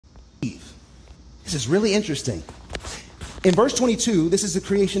This is really interesting. In verse 22, this is the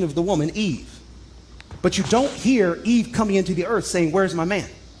creation of the woman, Eve. But you don't hear Eve coming into the earth saying, where's my man?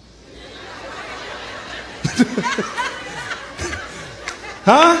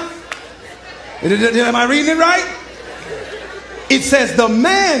 Huh? Am I reading it right? It says the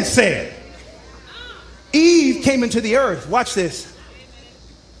man said. Eve came into the earth. Watch this.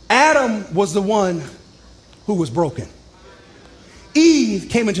 Adam was the one who was broken. Eve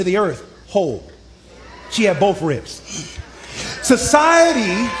came into the earth whole. She had both ribs.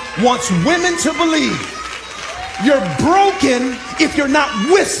 Society wants women to believe you're broken if you're not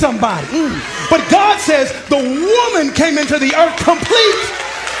with somebody. But God says the woman came into the earth complete,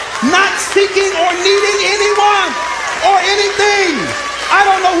 not seeking or needing anyone or anything. I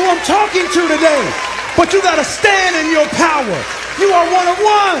don't know who I'm talking to today, but you got to stand in your power. You are one of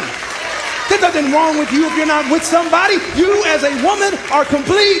one. There's nothing wrong with you if you're not with somebody. You as a woman are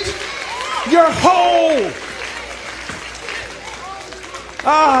complete. You're whole.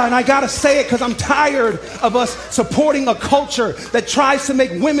 And I gotta say it because I'm tired of us supporting a culture that tries to make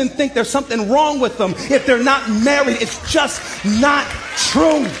women think there's something wrong with them if they're not married. It's just not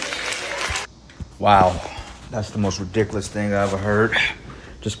true. Wow, that's the most ridiculous thing I ever heard.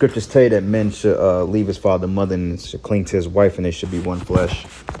 The scriptures tell you that men should leave his father and mother and should cling to his wife, and they should be one flesh.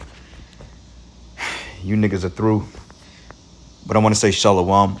 You niggas are through. But I want to say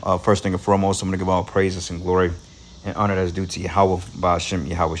shalom. First thing and foremost, I'm going to give all praises and glory and honor that's due to Yahweh, Ba'ashem,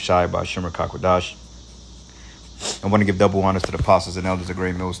 Yahweh Shai, Ba'ashem, Rakakwadash. I want to give double honors to the apostles and elders of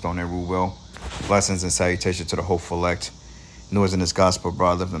Great Millstone and rule well. Blessings and salutations to the hopeful elect. Noise in this gospel,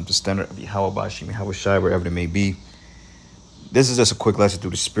 brother. I'm the standard of Yahweh, Ba'ashem, Yahweh Shai, wherever it may be. This is just a quick lesson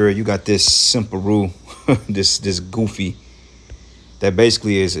through the spirit. You got this simple rule, this goofy, that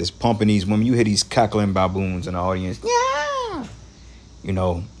basically is pumping these women. You hear these cackling baboons in the audience. Yeah. You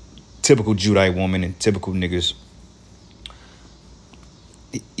know, typical Judite woman and typical niggas.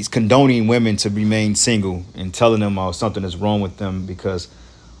 He's condoning women to remain single and telling them something is wrong with them because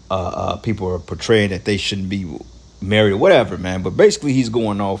people are portraying that they shouldn't be married or whatever, man. But basically, he's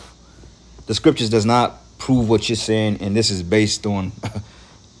going off. The scriptures does not prove what you're saying, and this is based on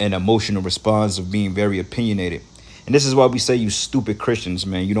an emotional response of being very opinionated. And this is why we say, you stupid Christians,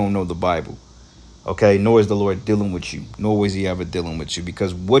 man, you don't know the Bible. Okay, nor is the Lord dealing with you, nor was he ever dealing with you,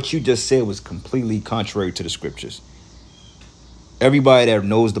 because what you just said was completely contrary to the scriptures. Everybody that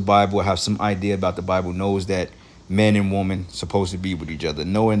knows the Bible or have some idea about the Bible knows that man and woman supposed to be with each other,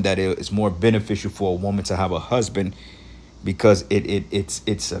 knowing that it's more beneficial for a woman to have a husband because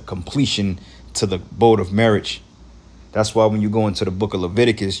it's a completion to the boat of marriage. That's why when you go into the book of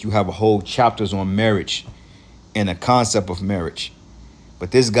Leviticus, you have a whole chapters on marriage and the concept of marriage.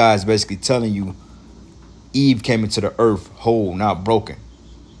 But this guy is basically telling you Eve came into the earth whole, not broken.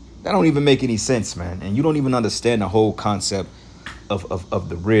 That don't even make any sense, man. And you don't even understand the whole concept of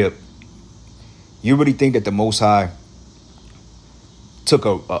the rib. You really think that the Most High took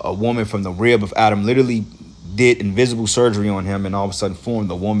a woman from the rib of Adam, literally did invisible surgery on him, and all of a sudden formed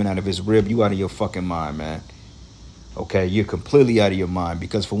the woman out of his rib? You out of your fucking mind, man. Okay, you're completely out of your mind.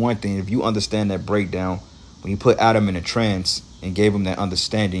 Because for one thing, if you understand that breakdown, when you put Adam in a trance and gave him that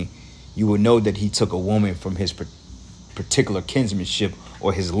understanding, you would know that he took a woman from his particular kinsmanship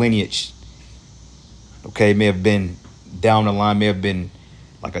or his lineage. Okay, it may have been down the line, may have been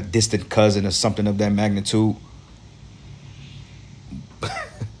like a distant cousin or something of that magnitude.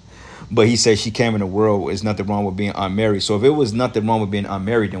 But he said she came in the world. There's nothing wrong with being unmarried. So if it was nothing wrong with being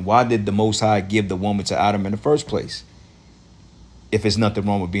unmarried, then why did the Most High give the woman to Adam in the first place? If it's nothing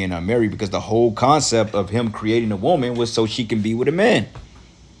wrong with being unmarried, because the whole concept of him creating a woman was so she can be with a man.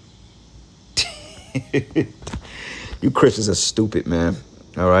 You Christians are stupid, man.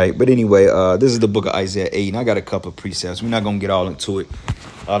 All right. But anyway, this is the book of Isaiah 8, and I got a couple of precepts. We're not going to get all into it.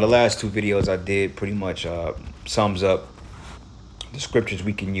 The last two videos I did pretty much sums up the scriptures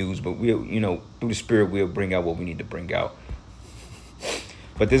we can use, but we'll, through the spirit, we'll bring out what we need to bring out.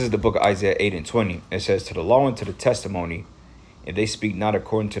 But this is the book of Isaiah 8 and 20. It says, to the law and to the testimony, if they speak not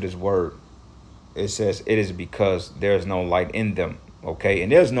according to this word, it says it is because there is no light in them. Okay.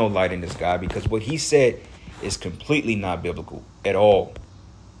 And there's no light in this guy, because what he said is completely not biblical at all.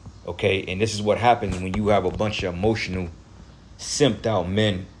 Okay. And this is what happens when you have a bunch of emotional, simped out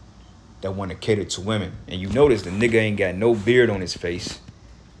men that want to cater to women. And you notice the nigga ain't got no beard on his face.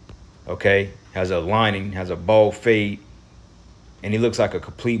 Okay. Has a lining, has a bald fade. And he looks like a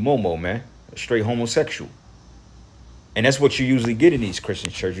complete momo, man. A straight homosexual. And that's what you usually get in these Christian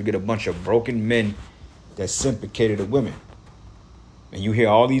churches. You get a bunch of broken men that simp and cater to women. And you hear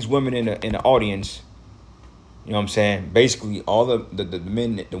all these women in the audience. You know what I'm saying? Basically, all the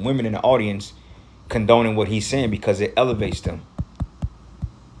women in the audience condoning what he's saying because it elevates them.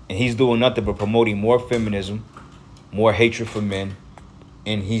 And he's doing nothing but promoting more feminism, more hatred for men,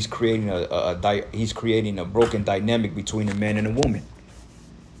 and he's creating a broken dynamic between a man and a woman.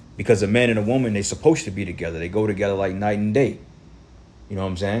 Because a man and a woman, they're supposed to be together. They go together like night and day. You know what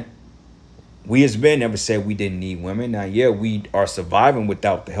I'm saying? We as men never said we didn't need women. Now, yeah, we are surviving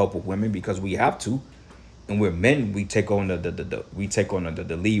without the help of women because we have to. And we're men, we take on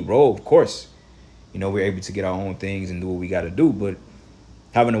the lead role, of course. You know, we're able to get our own things and do what we got to do. But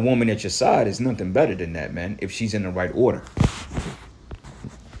having a woman at your side is nothing better than that, man, if she's in the right order.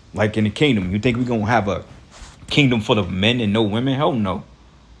 Like in the kingdom, you think we're going to have a kingdom full of men and no women? Hell no.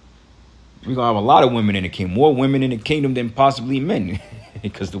 We're going to have a lot of women in the kingdom. More women in the kingdom than possibly men.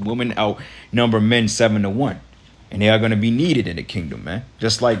 Because the women outnumber men 7-1. And they are going to be needed in the kingdom, man.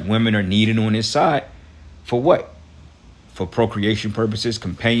 Just like women are needed on this side. For what? For procreation purposes,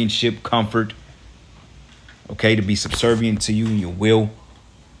 companionship, comfort. Okay, to be subservient to you and your will.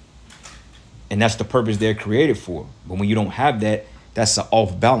 And that's the purpose they're created for. But when you don't have that, that's an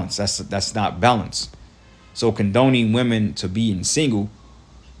off balance. That's not balance. So condoning women to being single,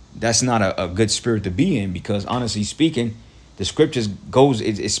 that's not a good spirit to be in, because honestly speaking, the scriptures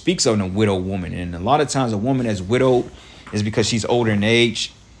it speaks on a widowed woman. And a lot of times a woman that's widowed is because she's older in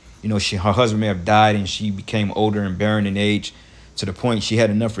age. You know, her husband may have died and she became older and barren in age to the point she had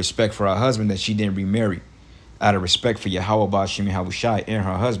enough respect for her husband that she didn't remarry out of respect for Yahweh Ba'ashim Yahushai and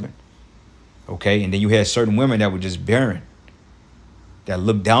her husband. Okay, and then you had certain women that were just barren, that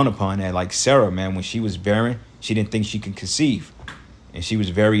looked down upon that, like Sarah, man. When she was barren, she didn't think she could conceive. And she was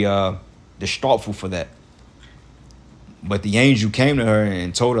very distraughtful for that. But the angel came to her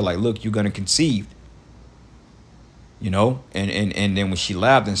and told her, like, look, you're going to conceive. You know, and then when she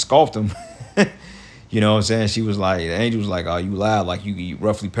laughed and scoffed him, you know what I'm saying? She was like, the angel was like, oh, you lied, like you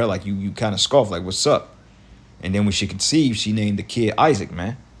roughly pair, like you kind of scoffed, like, what's up? And then when she conceived, she named the kid Isaac,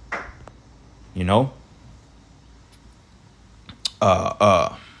 man. You know?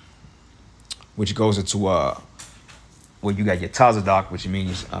 Which goes into well, you got your Tazadok, which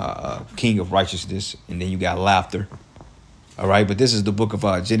means king of righteousness, and then you got laughter. All right, but this is the book of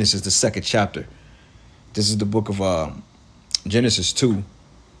Genesis, the 2nd chapter. This is the book of Genesis 2,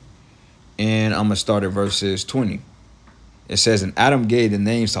 and I'm going to start at verses 20. It says, and Adam gave the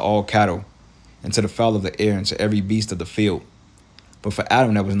names to all cattle, and to the fowl of the air, and to every beast of the field. But for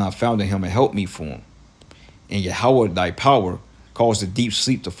Adam that was not found in him, a helpmeet for him. And Yahweh, thy power, caused a deep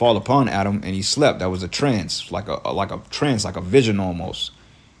sleep to fall upon Adam, and he slept. That was a trance, like a trance, like a vision almost.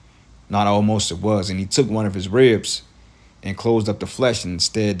 Not almost, it was. And he took one of his ribs and closed up the flesh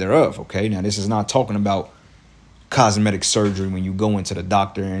instead thereof. Okay, now this is not talking about cosmetic surgery when you go into the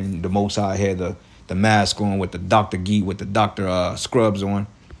doctor and the Most High had the mask on with the doctor scrubs on.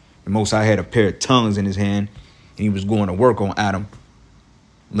 The Most High had a pair of tongues in his hand, and he was going to work on Adam,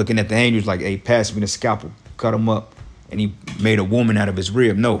 looking at the angels like, hey, pass me the scalpel, cut him up. And he made a woman out of his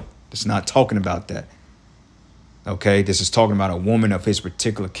rib. No, it's not talking about that. Okay, this is talking about a woman of his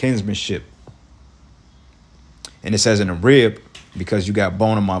particular kinsmanship. And it says in a rib, because you got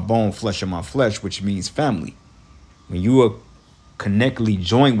bone of my bone, flesh of my flesh, which means family. When you are connectedly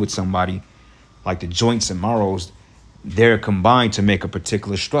joined with somebody, like the joints and marrows, they're combined to make a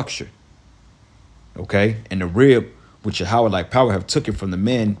particular structure. Okay, and the rib, which Yahweh like power have took it from the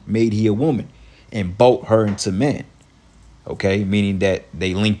man, made he a woman, and bolt her into man. Okay, meaning that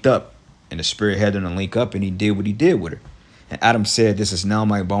they linked up, and the spirit had them to link up, and he did what he did with her. And Adam said, this is now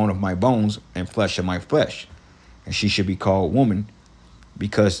my bone of my bones and flesh of my flesh. And she should be called woman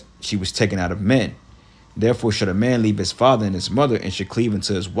because she was taken out of men. Therefore should a man leave his father and his mother and should cleave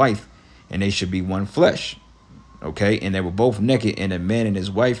unto his wife, and they should be one flesh. Okay, and they were both naked, and a man and his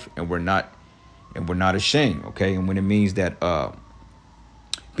wife, and were not ashamed. Okay, and when it means that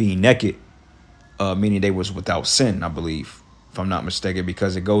being naked, meaning they was without sin, I believe, if I'm not mistaken,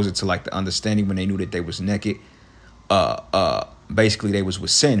 because it goes into like the understanding when they knew that they was naked. Basically they was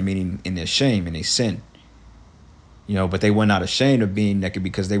with sin, meaning in their shame and they sin. You know, but they were not ashamed of being naked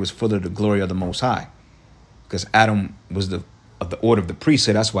because they was full of the glory of the Most High. Because Adam was of the order of the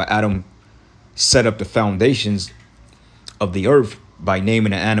priesthood. That's why Adam set up the foundations of the earth by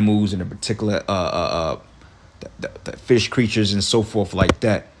naming the animals and the particular the fish creatures and so forth like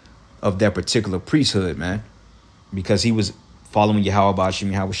that of that particular priesthood, man. Because he was following Yahweh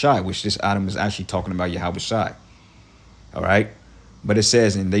Ba'ashim Yahushai, which this Adam is actually talking about Yahushai. All right. But it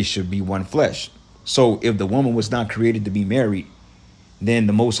says, and they should be one flesh. So if the woman was not created to be married, then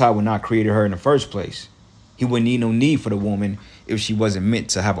the Most High would not create her in the first place. He wouldn't need no need for the woman if she wasn't meant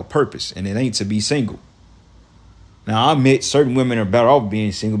to have a purpose, and it ain't to be single. Now, I admit certain women are better off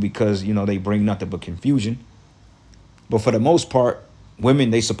being single because, you know, they bring nothing but confusion. But for the most part, women,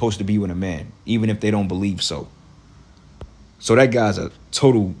 they supposed to be with a man, even if they don't believe so. So that guy's a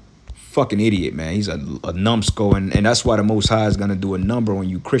total fucking idiot, man. He's a numbskull, and that's why the Most High is going to do a number on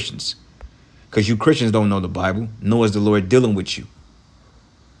you Christians. Because you Christians don't know the Bible, nor is the Lord dealing with you.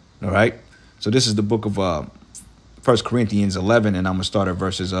 All right? So this is the book of 1 Corinthians 11, and I'm going to start at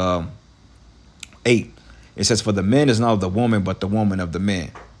verses 8. It says, for the man is not of the woman, but the woman of the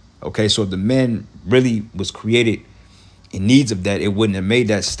man. Okay, so if the man really was created in needs of that, it wouldn't have made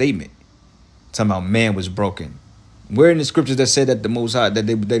that statement. Talking about man was broken. Where in the scriptures that said that the Most High, that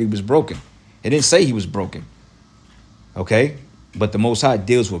he was broken? It didn't say he was broken. Okay, but the Most High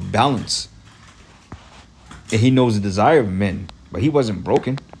deals with balance. And he knows the desire of men, but he wasn't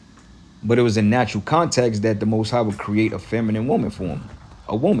broken. But it was in natural context that the Most High would create a feminine woman for him,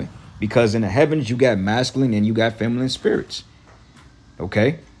 a woman. Because in the heavens, you got masculine and you got feminine spirits.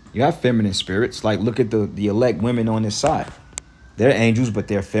 Okay? You have feminine spirits. Like, look at the elect women on this side. They're angels, but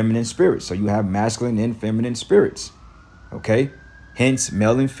they're feminine spirits. So you have masculine and feminine spirits. Okay? Hence,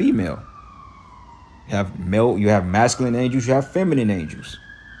 male and female. You have masculine angels, you have feminine angels.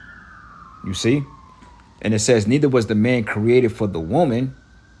 You see? And it says, neither was the man created for the woman,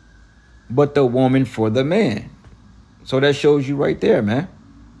 but the woman for the man. So that shows you right there, man.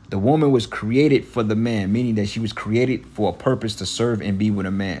 The woman was created for the man, meaning that she was created for a purpose to serve and be with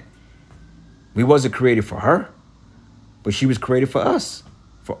a man. We wasn't created for her, but she was created for us,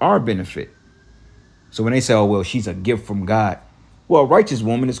 for our benefit. So when they say, oh, well, she's a gift from God. Well, a righteous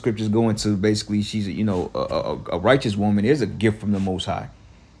woman, the scriptures go into basically she's, a righteous woman is a gift from the Most High.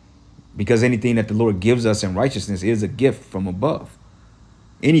 Because anything that the Lord gives us in righteousness is a gift from above.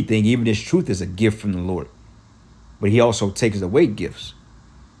 Anything, even this truth, is a gift from the Lord. But he also takes away gifts.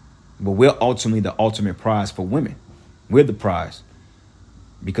 But we're ultimately the ultimate prize for women. We're the prize.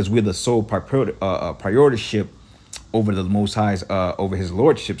 Because we're the sole priority over the Most High's, over his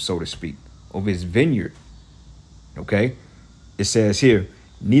lordship, so to speak. Over his vineyard. Okay? It says here,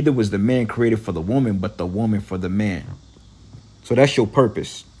 neither was the man created for the woman, but the woman for the man. So that's your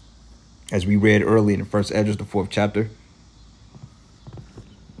purpose. As we read earlier in the first Esdras, the 4th chapter.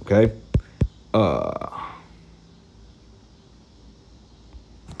 Okay?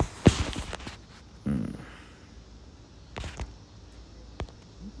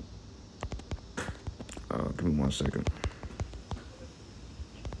 Give me 1 second.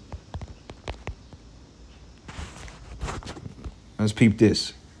 Let's peep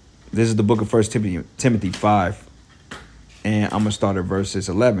this. This is the book of 1 Timothy 5. And I'm going to start at verses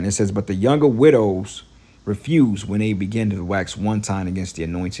 11. It says, but the younger widows refuse when they begin to wax wanton against the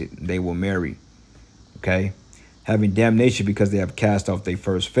anointed. They will marry. Okay? Having damnation because they have cast off their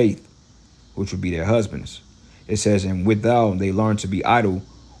first faith, which would be their husbands. It says, and withal they learn to be idle,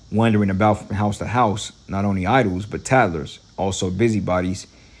 wandering about from house to house, not only idols, but tattlers, also busybodies,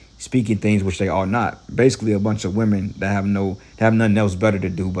 speaking things which they are not. Basically, a bunch of women that have nothing else better to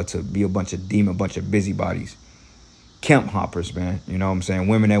do but to be a bunch of busybodies. Camp hoppers, man. You know what I'm saying?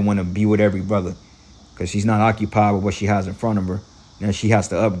 Women that want to be with every brother because she's not occupied with what she has in front of her. Now she has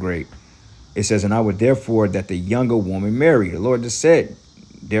to upgrade. It says, and I would therefore that the younger woman marry. The Lord just said,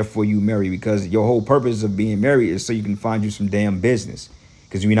 therefore you marry, because your whole purpose of being married is so you can find you some damn business.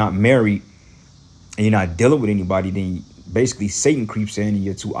 Because if you're not married and you're not dealing with anybody, then basically Satan creeps in and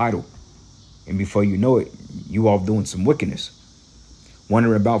you're too idle. And before you know it, you off doing some wickedness.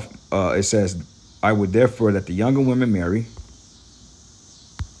 Wondering about, it says, I would therefore that the younger women marry.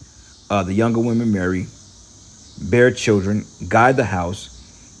 Bear children, guide the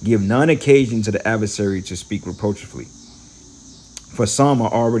house, give none occasion to the adversary to speak reproachfully. For some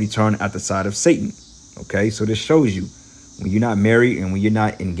are already turned at the side of Satan. Okay, so this shows you when you're not married and when you're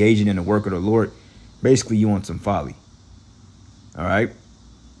not engaging in the work of the Lord, basically you want some folly. All right.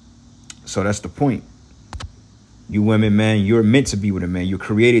 So that's the point. You women, man, you're meant to be with a man. You're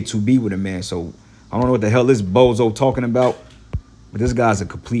created to be with a man. So I don't know what the hell this bozo talking about, but this guy's a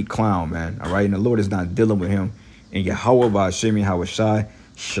complete clown, man. All right. And the Lord is not dealing with him. And Yahweh Ba'ashemi Hawashai,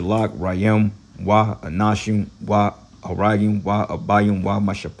 Shalak, Rayim, Wa, Anashim, Wa, Haragim, Wa, Abayim, Wa,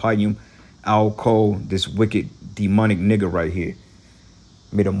 Mashapayim, I'll call this wicked demonic nigga right here.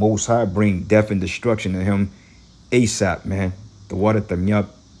 May the Most High bring death and destruction to him ASAP, man. The water tamyap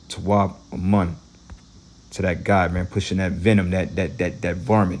tawab aman. To that guy, man, pushing that venom, that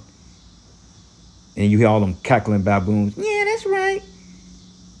varmint. And you hear all them cackling baboons. Yeah, that's right.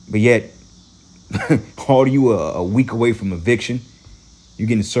 But yet, all you a week away from eviction. You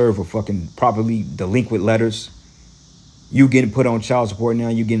getting served for fucking properly delinquent letters. You getting put on child support now.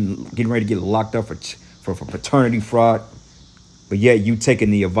 You getting ready to get locked up for paternity fraud. But yet you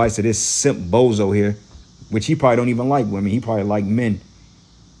taking the advice of this simp bozo here, which he probably don't even like women. He probably like men.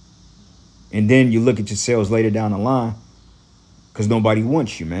 And then you look at yourselves later down the line because nobody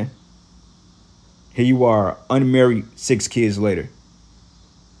wants you, man. Here you are, unmarried, 6 kids later.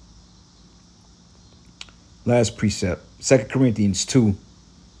 Last precept, 2 Corinthians 2.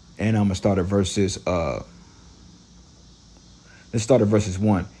 And I'm going to start at verses, let's start at verses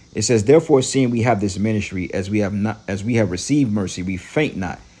 1. It says, therefore, seeing we have this ministry, as we have received mercy, we faint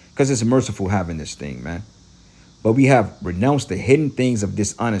not, because it's merciful having this thing, man. But we have renounced the hidden things of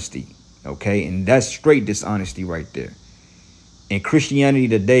dishonesty, okay? And that's straight dishonesty right there. And Christianity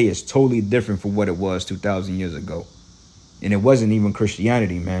today is totally different from what it was 2,000 years ago. And it wasn't even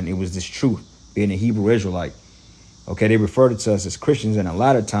Christianity, man. It was this truth, being a Hebrew Israelite. Okay, they referred to us as Christians, and a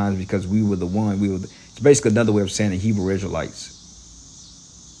lot of times because we were the one, it's basically another way of saying the Hebrew Israelites.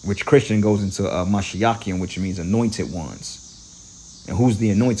 Which Christian goes into Mashiachian, which means anointed ones. And who's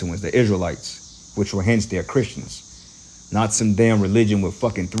the anointed ones? The Israelites, which were hence they're Christians. Not some damn religion with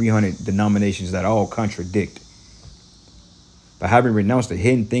fucking 300 denominations that all contradict. But having renounced the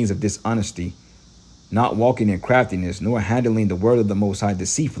hidden things of dishonesty, not walking in craftiness, nor handling the word of the Most High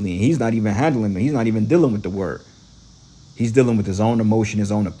deceitfully. And he's not even handling it. He's not even dealing with the word. He's dealing with his own emotion,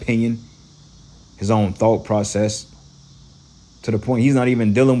 his own opinion, his own thought process. To the point he's not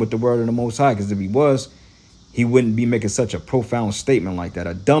even dealing with the word of the Most High, because if he was, he wouldn't be making such a profound statement like that,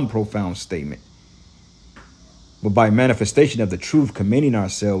 a dumb profound statement. But by manifestation of the truth, commending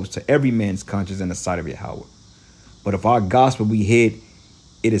ourselves to every man's conscience in the sight of Yahweh. But if our gospel be hid,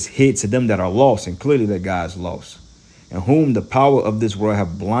 it is hid to them that are lost, and clearly that God is lost, and whom the power of this world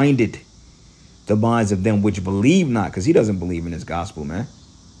have blinded the minds of them which believe not, because he doesn't believe in his gospel, man.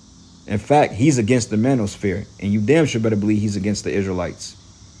 In fact, he's against the manosphere, and you damn sure better believe he's against the Israelites.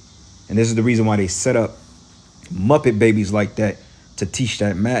 And this is the reason why they set up Muppet babies like that to teach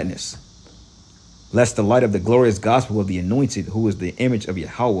that madness. Lest the light of the glorious gospel of the anointed, who is the image of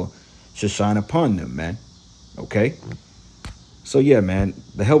Yahweh, should shine upon them, man. Okay? So, yeah, man,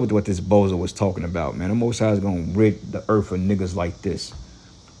 the hell with what this bozo was talking about, man. The Most High is going to rid the earth of niggas like this.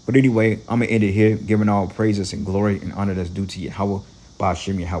 But anyway, I'm going to end it here, giving all praises and glory and honor that's due to Yahweh.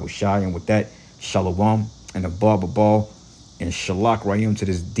 Ba'ashem Yahweh Shai, and with that, Shalom and a Baba Ball and Shalak Rayim to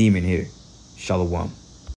this demon here. Shalom.